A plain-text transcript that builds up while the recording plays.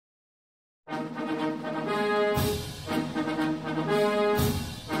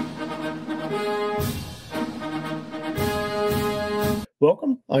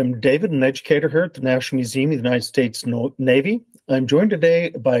Welcome. I'm David, an educator here at the National Museum of the United States Navy. I'm joined today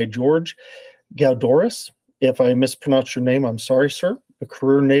by George Galdorisi. If I mispronounced your name, I'm sorry, sir. A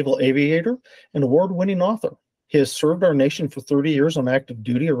career naval aviator and award-winning author. He has served our nation for 30 years on active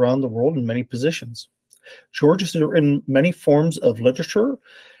duty around the world in many positions. George has written many forms of literature,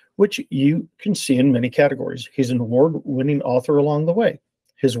 which you can see in many categories. He's an award-winning author along the way.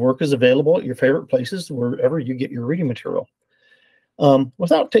 His work is available at your favorite places, wherever you get your reading material.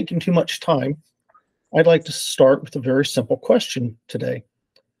 Without taking too much time, I'd like to start with a very simple question today.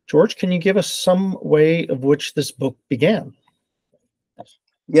 George, can you give us some way of which this book began?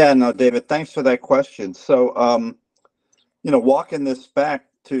 Yeah, no, David, thanks for that question. So, walking this back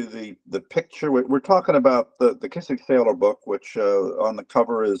to the picture, we're talking about the Kissing Sailor book, which on the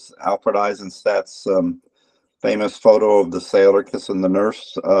cover is Alfred Eisenstadt's famous photo of the sailor kissing the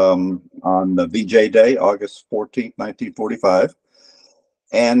nurse on the VJ Day, August 14th, 1945.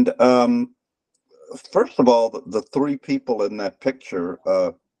 And first of all, the three people in that picture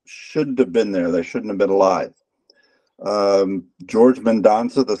shouldn't have been there. They shouldn't have been alive. George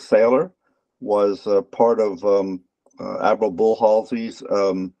Mendonça, the sailor, was part of Admiral Bull Halsey's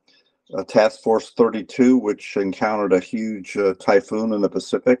Task Force 32, which encountered a huge typhoon in the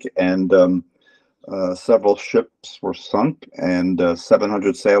Pacific, and several ships were sunk, and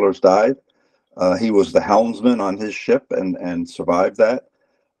 700 sailors died. He was the helmsman on his ship and survived that.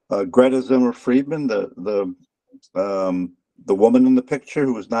 Greta Zimmer Friedman, the woman in the picture,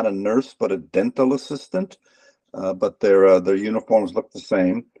 who was not a nurse but a dental assistant, but their uniforms looked the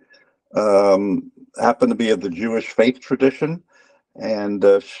same, happened to be of the Jewish faith tradition, and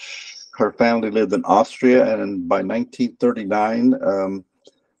her family lived in Austria, and by 1939,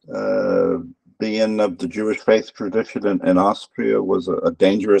 being of the Jewish faith tradition in Austria was a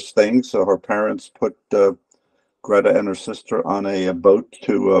dangerous thing, so her parents put Greta and her sister on a boat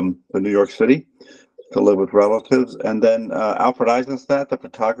to New York City to live with relatives. And then Alfred Eisenstadt, the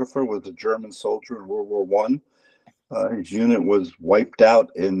photographer, was a German soldier in World War I. His unit was wiped out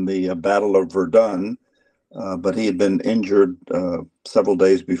in the Battle of Verdun, but he had been injured several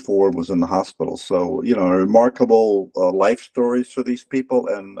days before, was in the hospital. So, remarkable life stories for these people,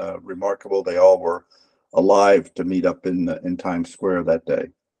 and remarkable they all were alive to meet up in Times Square that day.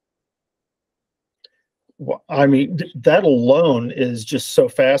 Well, I mean, that alone is just so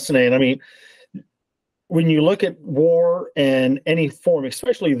fascinating. I mean, when you look at war in any form,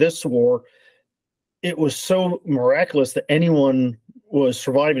 especially this war, it was so miraculous that anyone was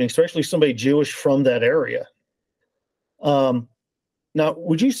surviving, especially somebody Jewish from that area. Now,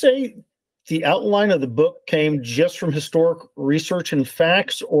 would you say the outline of the book came just from historic research and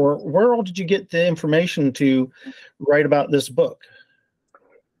facts, or where all did you get the information to write about this book?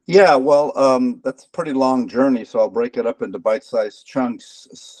 Yeah, well, that's a pretty long journey, so I'll break it up into bite-sized chunks.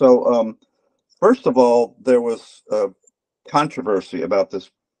 So, first of all, there was controversy about this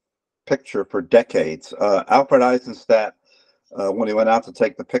picture for decades. Alfred Eisenstadt, when he went out to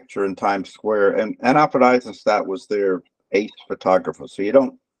take the picture in Times Square, and Alfred Eisenstadt was their ace photographer, so you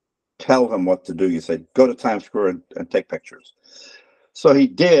don't tell him what to do. You say, go to Times Square and take pictures. So he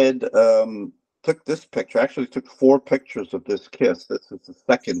did. Took this picture, actually took 4 pictures of this kiss. This is the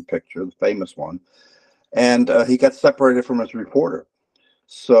second picture, the famous one. And he got separated from his reporter.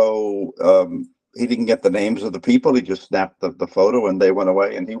 So he didn't get the names of the people. He just snapped the photo, and they went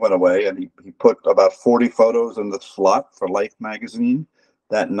away, and he went away. And he put about 40 photos in the slot for Life magazine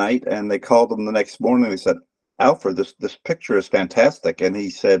that night. And they called him the next morning. They said, Alfred, this picture is fantastic. And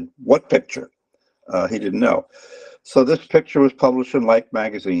he said, what picture? He didn't know. So this picture was published in Life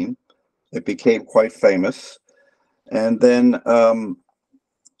magazine. It became quite famous. And then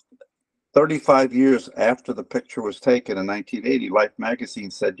 35 years after the picture was taken in 1980, Life magazine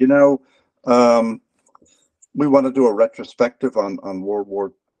said, we want to do a retrospective on World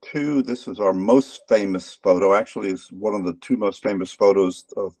War II. This is our most famous photo. Actually, it's one of the 2 most famous photos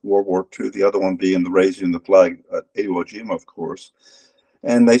of World War II, the other one being the raising the flag at Iwo Jima, of course.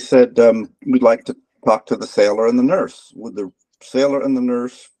 And they said, we'd like to talk to the sailor and the nurse. Would the sailor and the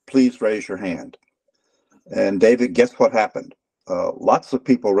nurse please raise your hand? And David, guess what happened? Lots of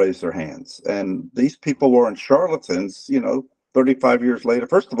people raised their hands, and these people weren't charlatans. 35 years later,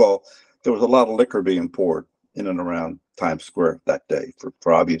 first of all, there was a lot of liquor being poured in and around Times Square that day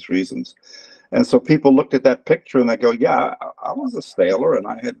for obvious reasons. And so people looked at that picture and they go, yeah, I was a sailor and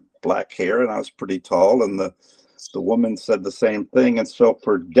I had black hair and I was pretty tall. And the woman said the same thing. And so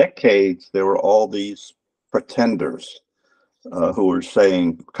for decades, there were all these pretenders who were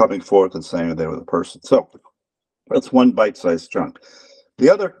coming forth and saying they were the person. So that's one bite-sized chunk. The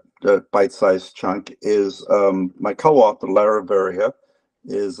other bite-sized chunk is my co-author, Lara Verria,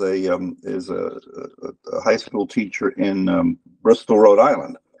 is a high school teacher in Bristol, Rhode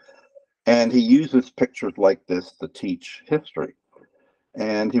Island, and he uses pictures like this to teach history.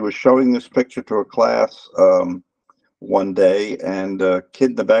 And he was showing this picture to a class one day, and a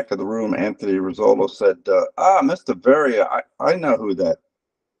kid in the back of the room, Anthony Rizzolo, said, Mr. Verria, I know who that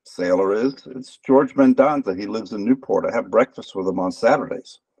sailor is. It's George Mendonza. He lives in Newport. I have breakfast with him on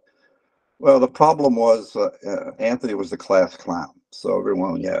Saturdays. Well, the problem was Anthony was the class clown. So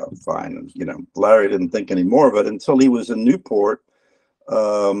everyone, yeah, fine. And, you know, Larry didn't think any more of it until he was in Newport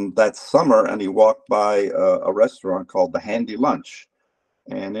that summer, and he walked by a restaurant called the Handy Lunch.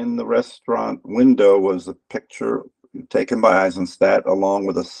 And in the restaurant window was a picture taken by Eisenstadt, along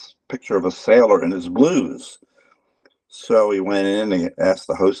with a picture of a sailor in his blues. So he went in and he asked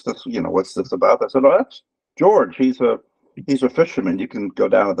the hostess, you know, what's this about? I said, oh, that's George. He's a fisherman. You can go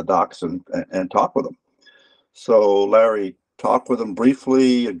down to the docks and talk with him. So Larry talked with him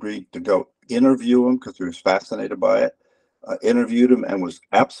briefly, agreed to go interview him because he was fascinated by it, interviewed him, and was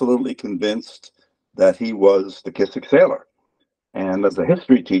absolutely convinced that he was the Kissing Sailor. And as a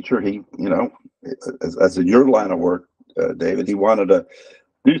history teacher, he, you know, as in your line of work, David, he wanted to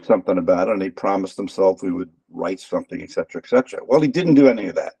do something about it, and he promised himself he would write something, et cetera, et cetera. Well, he didn't do any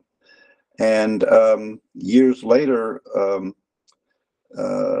of that. And years later,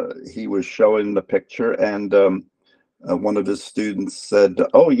 he was showing the picture, and one of his students said,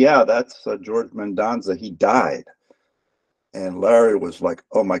 oh, yeah, that's George Mendonza. He died. And Larry was like,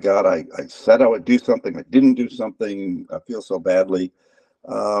 oh, my God, I said I would do something. I didn't do something. I feel so badly.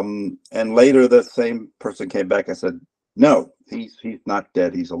 And later, the same person came back and said, no, he's not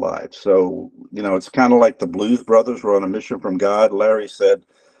dead. He's alive. So, you know, it's kind of like the Blues Brothers were on a mission from God. Larry said,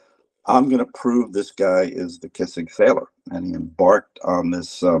 I'm going to prove this guy is the Kissing Sailor. And he embarked on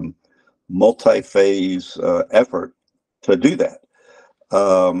this multi-phase effort to do that.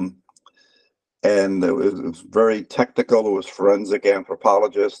 And it was very technical. It was forensic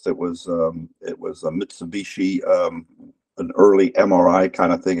anthropologist. It was a Mitsubishi, an early MRI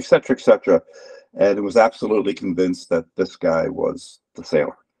kind of thing, et cetera, et cetera. And it was absolutely convinced that this guy was the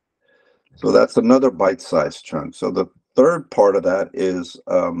sailor. So that's another bite-sized chunk. So the third part of that is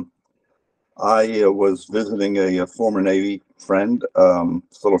I was visiting a former Navy friend,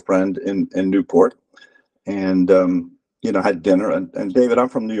 still a friend in Newport, and you know, had dinner. And David, I'm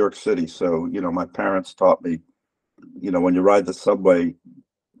from New York City, so you know, my parents taught me, you know, when you ride the subway,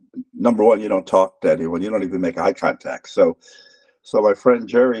 number one, you don't talk to anyone, you don't even make eye contact. So my friend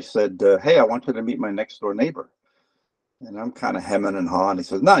Jerry said, hey, I want you to meet my next door neighbor. And I'm kind of hemming and hawing. He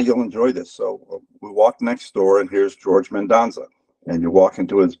says, no, you'll enjoy this. So we walk next door, and here's George Mendonza. And you walk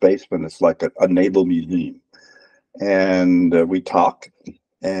into his basement, it's like a naval museum. And we talk,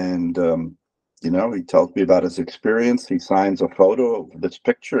 and you know, he tells me about his experience. He signs a photo of this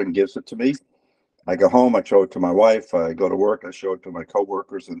picture and gives it to me. I go home, I show it to my wife. I go to work, I show it to my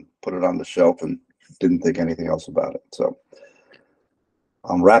coworkers and put it on the shelf, and didn't think anything else about it. So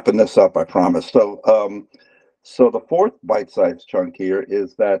I'm wrapping this up, I promise. So so the fourth bite-sized chunk here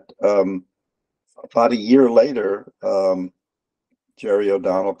is that about a year later, Jerry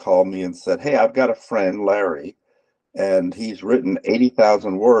O'Donnell called me and said, hey, I've got a friend, Larry, and he's written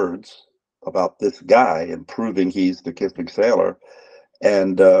 80,000 words about this guy and proving he's the Kissing Sailor.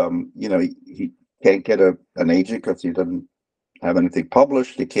 And, you know, he can't get an agent because he doesn't have anything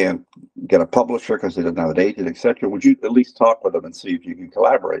published. He can't get a publisher because he doesn't have an agent, etc. Would you at least talk with him and see if you can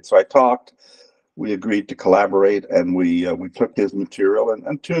collaborate? So I talked. We agreed to collaborate, and we took his material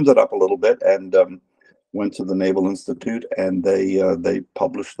and tuned it up a little bit, and went to the Naval Institute, and they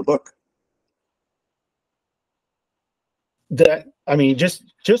published the book. That, I mean, just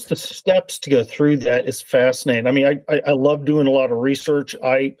the steps to go through that is fascinating. I mean, I love doing a lot of research.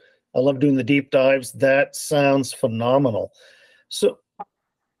 I love doing the deep dives. That sounds phenomenal. So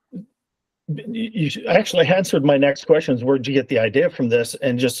you actually answered my next question, is where'd you get the idea from this?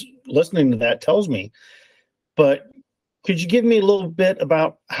 And just listening to that tells me. But could you give me a little bit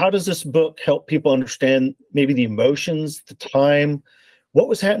about how does this book help people understand maybe the emotions, the time, what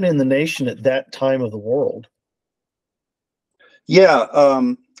was happening in the nation at that time of the world? Yeah,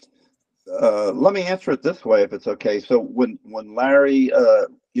 let me answer it this way, if it's okay. So when Larry,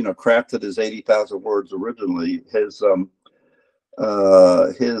 you know, crafted his 80,000 words originally, his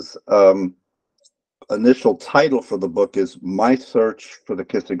initial title for the book is My Search for the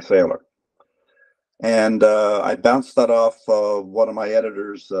Kissing Sailor. And I bounced that off one of my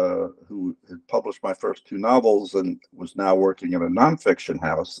editors who had published my first two novels and was now working in a nonfiction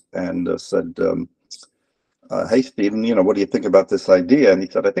house, and said, hey, Stephen, you know, what do you think about this idea? And he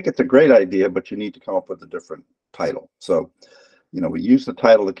said, I think it's a great idea, but you need to come up with a different title. So we used the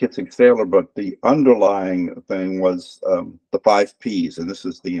title The Kissing Sailor, but the underlying thing was the 5 Ps, and this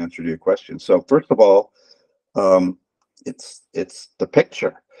is the answer to your question. So first of all, it's the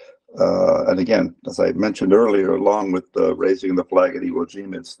picture. And again, as I mentioned earlier, along with raising the flag at Iwo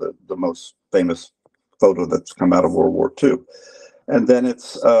Jima, it's the most famous photo that's come out of World War II. And then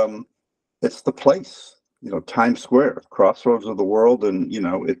it's the place, Times Square, crossroads of the world, and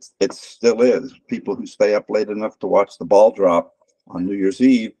it still is. People who stay up late enough to watch the ball drop on New Year's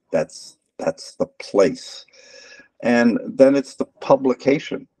Eve, that's the place. And then it's the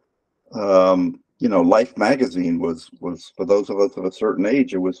publication. Life magazine was for those of us of a certain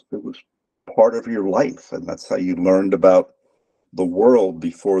age, it was part of your life, and that's how you learned about the world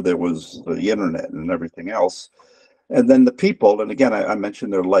before there was the internet and everything else. And then the people, and again, I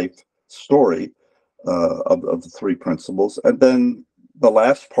mentioned their life story of the 3 principles, and then the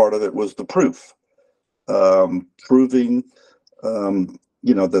last part of it was the proof, proving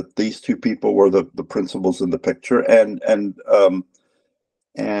that these 2 people were the principals in the picture, and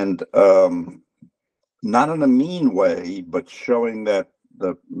not in a mean way, but showing that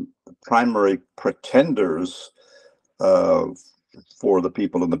the primary pretenders for the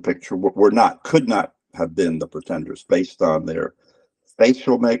people in the picture could not have been the pretenders based on their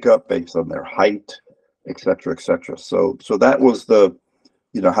facial makeup, based on their height, etc., etc. So that was the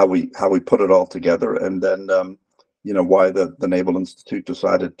how we put it all together, and then why the Naval Institute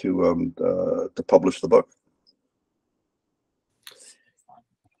decided to publish the book.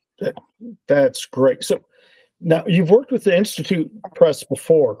 That's great. So now you've worked with the Institute Press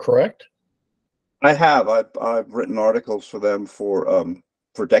before, correct? I have. I've written articles for them for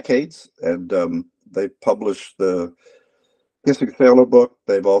decades, and they've published the Kissing Sailor book.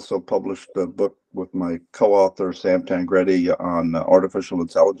 They've also published a book with my co-author Sam Tangretti on artificial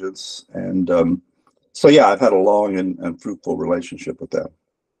intelligence, and so yeah, I've had a long and fruitful relationship with them.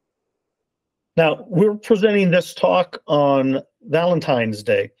 Now, we're presenting this talk on Valentine's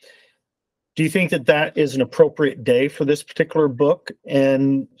Day. Do you think that is an appropriate day for this particular book?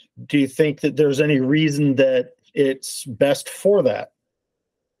 And do you think that there's any reason that it's best for that?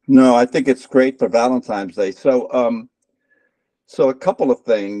 No, I think it's great for Valentine's Day. So a couple of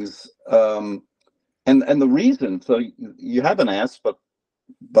things. And the reason, so you haven't asked, but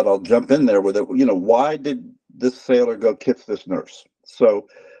I'll jump in there with it. Why did this sailor go kiss this nurse? So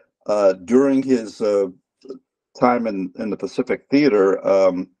during his time in the Pacific Theater,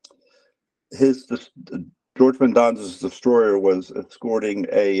 George Mendoza's destroyer was escorting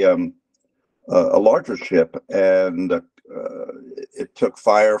a larger ship, and it took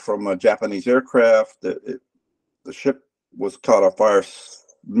fire from a Japanese aircraft. The ship was caught on fire.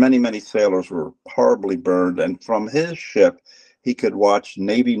 Many sailors were horribly burned, and from his ship, he could watch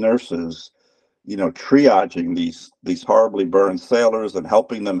Navy nurses, triaging these horribly burned sailors and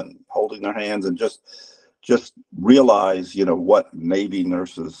helping them and holding their hands, and just realize, what Navy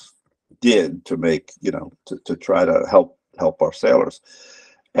nurses did to make, to try to help our sailors.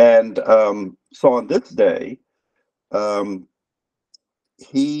 And so on this day,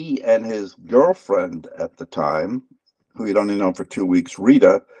 he and his girlfriend at the time, who he'd only known for 2 weeks,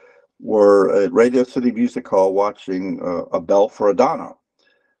 Rita, were at Radio City Music Hall watching A Bell for Adana.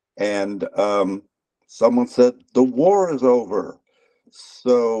 And someone said, "The war is over."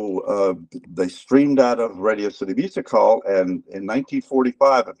 So they streamed out of Radio City Music Hall, and in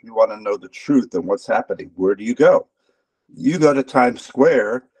 1945, if you want to know the truth and what's happening, where do you go? You go to Times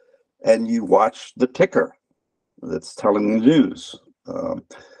Square and you watch the ticker that's telling the news.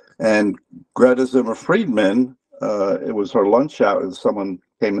 And Greta Zimmer Friedman, it was her lunch hour, and someone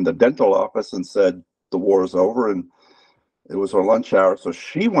came in the dental office and said, "The war is over," and it was her lunch hour. So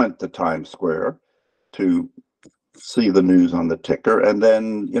she went to Times Square to see the news on the ticker. And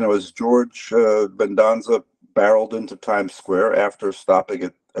then, as George Mendoza barreled into Times Square after stopping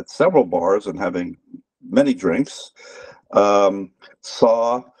at several bars and having many drinks,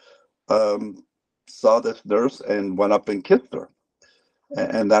 saw this nurse and went up and kissed her.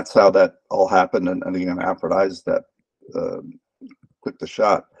 And that's how that all happened. And again, Alfred Eyes that took the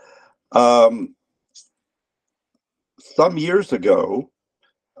shot. Some years ago,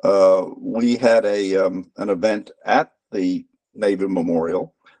 we had an event at the Navy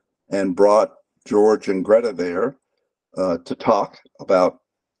Memorial and brought George and Greta there to talk about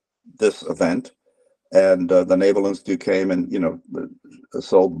this event. And the Naval Institute came and,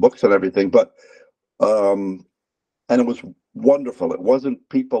 sold books and everything. But and it was wonderful. It wasn't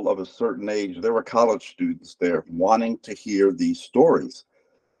people of a certain age. There were college students there wanting to hear these stories.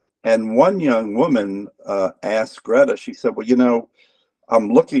 And one young woman asked Greta, she said, "Well,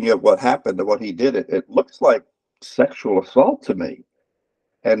 I'm looking at what happened and what he did. It looks like sexual assault to me.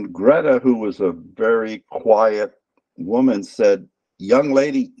 And Greta, who was a very quiet woman, said, "Young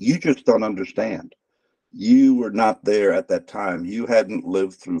lady, you just don't understand. You were not there at that time. You hadn't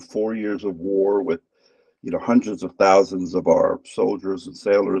lived through 4 years of war with, hundreds of thousands of our soldiers and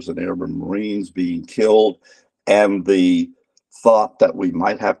sailors and airmen Marines being killed, and the thought that we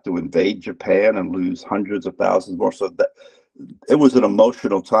might have to invade Japan and lose hundreds of thousands more." So that it was an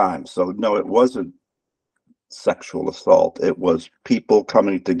emotional time. So no, it wasn't sexual assault. It was people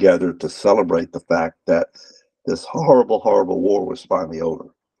coming together to celebrate the fact that this horrible, horrible war was finally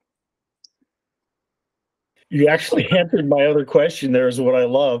over. You actually answered my other question. There is what I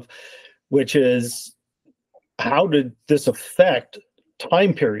love, which is, how did this affect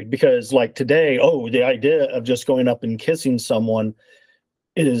time period? Because like today, the idea of just going up and kissing someone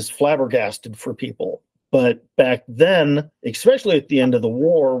is flabbergasted for people. But back then, especially at the end of the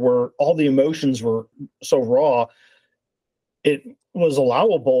war, where all the emotions were so raw, it was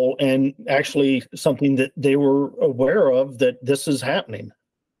allowable and actually something that they were aware of, that this is happening.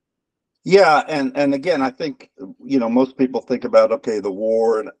 Yeah, and again, I think most people think about, okay, the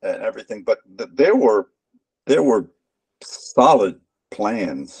war and everything, but there were solid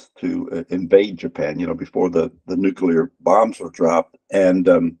plans to invade Japan, before the nuclear bombs were dropped,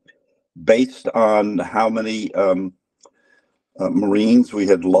 and based on how many Marines we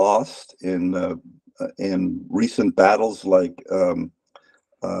had lost in recent battles like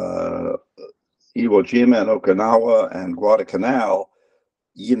Iwo Jima and Okinawa and Guadalcanal,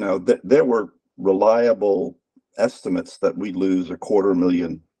 there were reliable estimates that we'd lose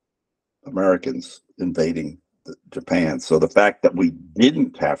 250,000 Americans invading Japan. So the fact that we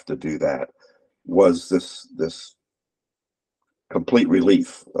didn't have to do that was this complete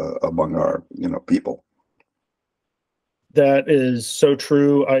relief among our people. That is so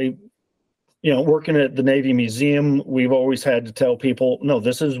true. Working at the Navy Museum, we've always had to tell people, no,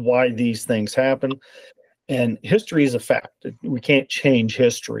 this is why these things happen. And history is a fact. We can't change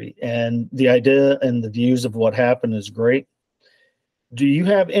history. And the idea and the views of what happened is great. Do you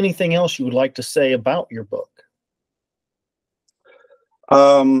have anything else you would like to say about your book?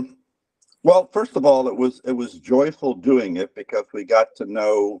 Well, first of all, it was joyful doing it because we got to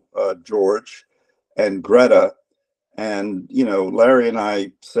know George and Greta. And, Larry and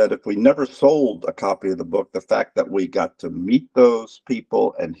I said if we never sold a copy of the book, the fact that we got to meet those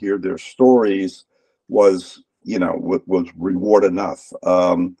people and hear their stories was reward enough.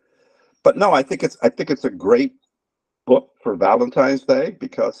 But no, I think it's a great book for Valentine's Day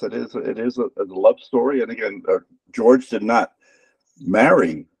because it is a love story. And again, George did not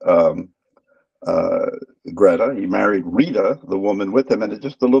marry Greta. He married Rita, the woman with him. And it's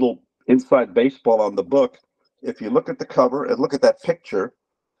just a little inside baseball on the book. If you look at the cover and look at that picture,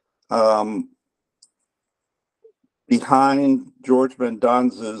 behind George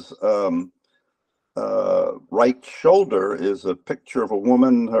Mendonza's right shoulder is a picture of a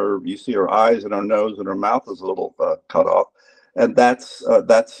woman. You see her eyes and her nose and her mouth is a little cut off, and that's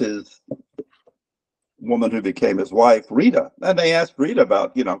his woman who became his wife, Rita. And they asked Rita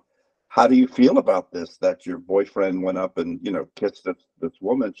about, how do you feel about this, that your boyfriend went up and kissed this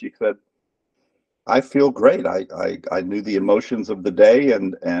woman? She said, I feel great. I knew the emotions of the day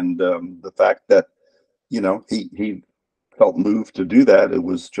and the fact that he felt moved to do that. It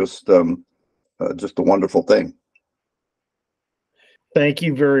was just a wonderful thing. Thank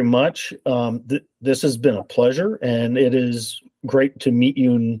you very much. This has been a pleasure, and it is great to meet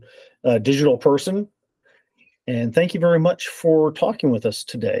you in a digital person. And thank you very much for talking with us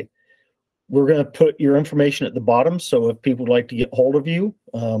today. We're going to put your information at the bottom, so if people would like to get hold of you,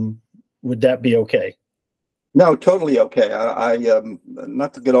 would that be okay? No, totally okay. I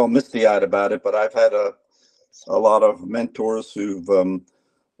not to get all misty-eyed about it, but I've had a lot of mentors who've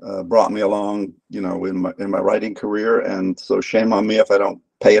brought me along, in my writing career, and so shame on me if I don't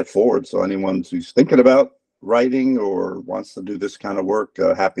pay it forward. So anyone who's thinking about writing or wants to do this kind of work,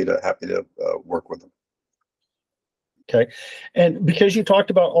 happy to work with them. Okay, and because you talked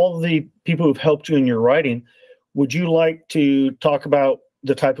about all the people who've helped you in your writing, would you like to talk about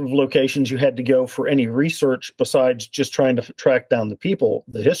the type of locations you had to go for any research besides just trying to track down the people,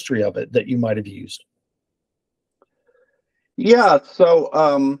 the history of it that you might have used? Yeah, so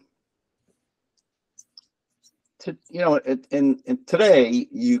in today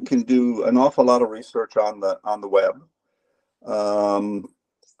you can do an awful lot of research on the web.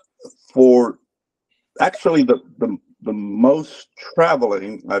 For actually the most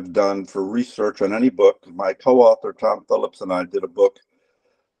traveling I've done for research on any book, my co-author Tom Phillips and I did a book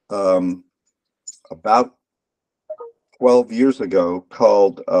about 12 years ago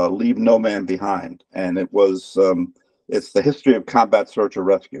called Leave No Man Behind. And it was, it's the history of combat search or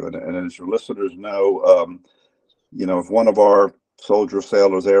rescue. And as your listeners know, if one of our soldiers,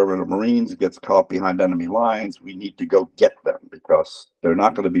 sailors, airmen, or Marines gets caught behind enemy lines, we need to go get them because they're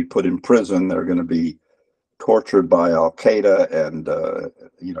not going to be put in prison. They're going to be tortured by Al Qaeda and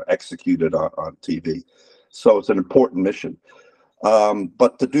executed on TV. So it's an important mission.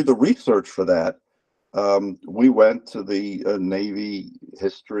 But to do the research for that, we went to the Navy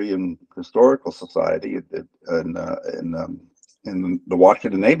History and Historical Society in the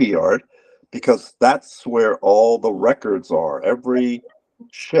Washington Navy Yard, because that's where all the records are. Every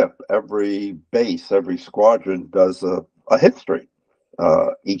ship, every base, every squadron does a history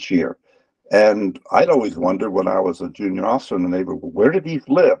each year. And I'd always wondered when I was a junior officer in the Navy, well, where did these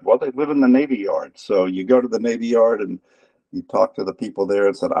live? Well, they live in the Navy Yard. So you go to the Navy Yard and you talk to the people there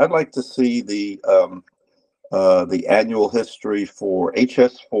and said, I'd like to see the annual history for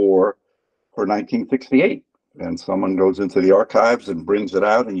HS4 for 1968. And someone goes into the archives and brings it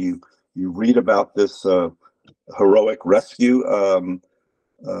out, and you read about this heroic rescue,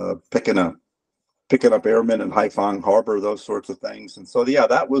 picking up airmen in Haiphong Harbor, those sorts of things. And so, yeah,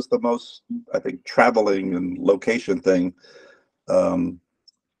 that was the most, I think, traveling and location thing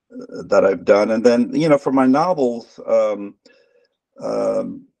that I've done. And then, for my novels,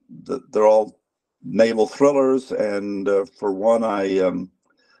 they're all naval thrillers. And for one,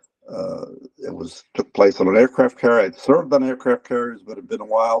 it took place on an aircraft carrier. I'd served on aircraft carriers, but it'd been a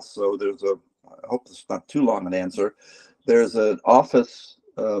while. So I hope this is not too long an answer. There's an office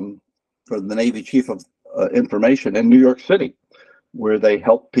for the Navy Chief of Information in New York City, where they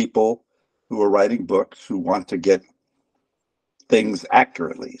help people who are writing books who want to get things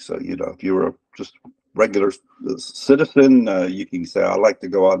accurately. So, if you were just regular citizen, you can say, I'd like to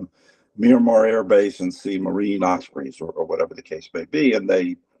go on Miramar Air Base and see Marine Ospreys or whatever the case may be. And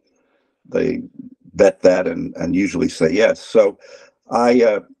they vet that and usually say yes. So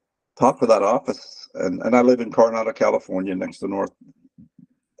I talked to that office, and I live in Coronado, California, next to North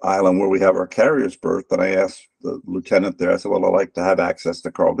Island, where we have our carrier's berth. And I asked the lieutenant there, I said, well, I'd like to have access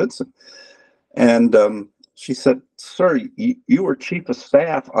to Carl Vinson. And she said, sir, you were chief of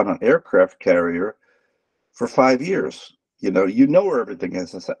staff on an aircraft carrier for 5 years. You know where everything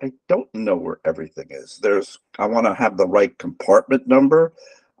is. I said, I don't know where everything is. I want to have the right compartment number.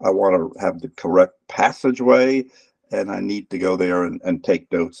 I want to have the correct passageway, and I need to go there and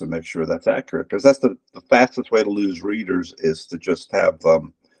take notes and make sure that's accurate, because that's the fastest way to lose readers, is to just have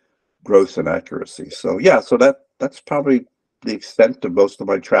gross inaccuracy. So yeah, so that's probably the extent of most of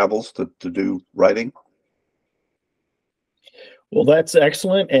my travels to do writing. Well, that's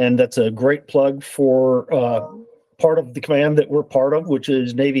excellent, and that's a great plug for part of the command that we're part of, which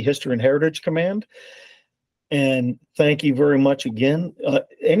is Navy History and Heritage Command. And thank you very much again.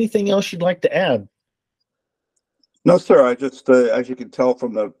 Anything else you'd like to add? No, sir. I just, as you can tell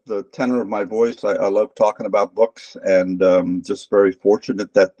from the tenor of my voice, I love talking about books, and just very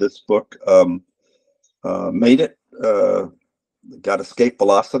fortunate that this book made it, got escape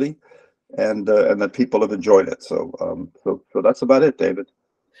velocity, and that people have enjoyed it. So that's about it, David.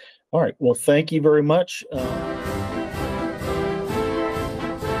 All right. Well, thank you very much.